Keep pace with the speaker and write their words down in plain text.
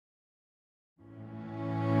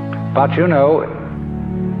But you know,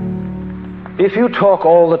 if you talk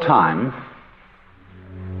all the time,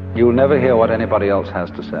 you'll never hear what anybody else has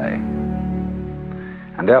to say.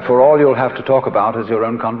 And therefore all you'll have to talk about is your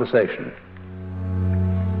own conversation.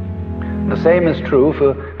 The same is true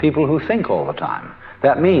for people who think all the time.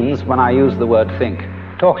 That means, when I use the word think,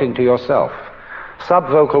 talking to yourself.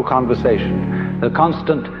 Subvocal conversation, the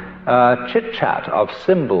constant chit-chat of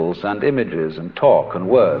symbols and images and talk and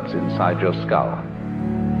words inside your skull.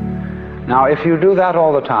 Now, if you do that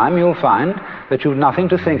all the time, you'll find that you've nothing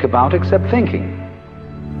to think about except thinking.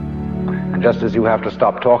 And just as you have to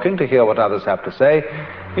stop talking to hear what others have to say,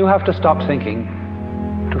 you have to stop thinking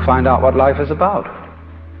to find out what life is about.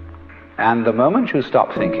 And the moment you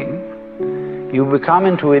stop thinking, you become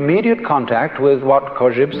into immediate contact with what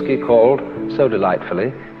Korzybski called, so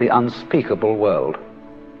delightfully, the unspeakable world.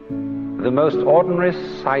 The most ordinary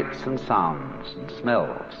sights and sounds and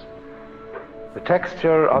smells, the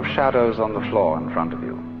texture of shadows on the floor in front of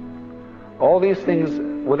you. All these things,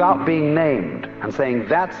 without being named and saying,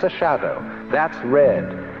 that's a shadow, that's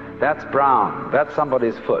red, that's brown, that's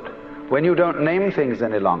somebody's foot. When you don't name things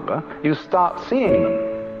any longer, you start seeing them.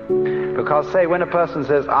 Because, say, when a person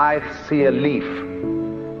says, I see a leaf,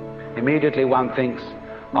 immediately one thinks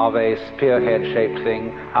of a spearhead-shaped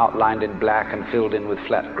thing outlined in black and filled in with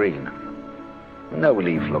flat green. No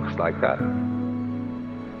leaf looks like that.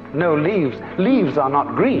 No leaves. Leaves are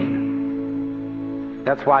not green.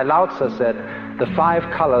 That's why Lao Tzu said, the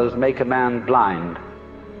 5 colors make a man blind,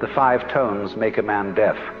 the 5 tones make a man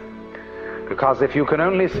deaf. Because if you can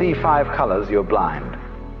only see 5 colors, you're blind.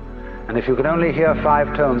 And if you can only hear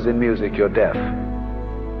 5 tones in music, you're deaf.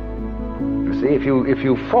 You see, if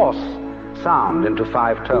you force sound into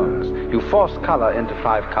 5 tones, you force color into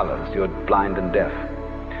 5 colors, you're blind and deaf.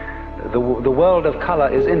 The world of color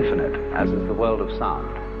is infinite, as is the world of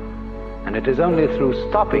sound. And it is only through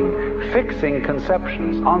stopping, fixing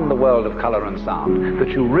conceptions on the world of color and sound, that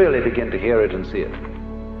you really begin to hear it and see it.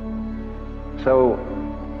 So,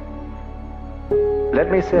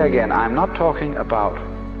 let me say again, I'm not talking about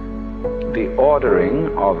the ordering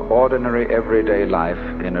of ordinary everyday life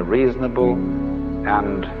in a reasonable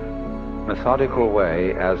and methodical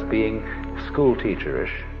way as being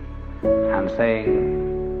school-teacherish and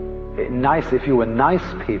saying, nice, if you were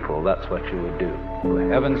nice people, that's what you would do. For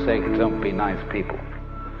heaven's sake, don't be nice people.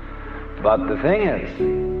 But the thing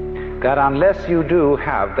is that unless you do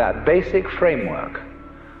have that basic framework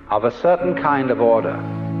of a certain kind of order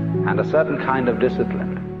and a certain kind of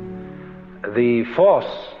discipline, the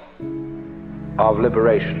force of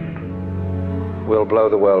liberation will blow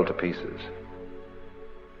the world to pieces.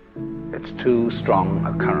 It's too strong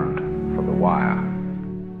a current for the wire.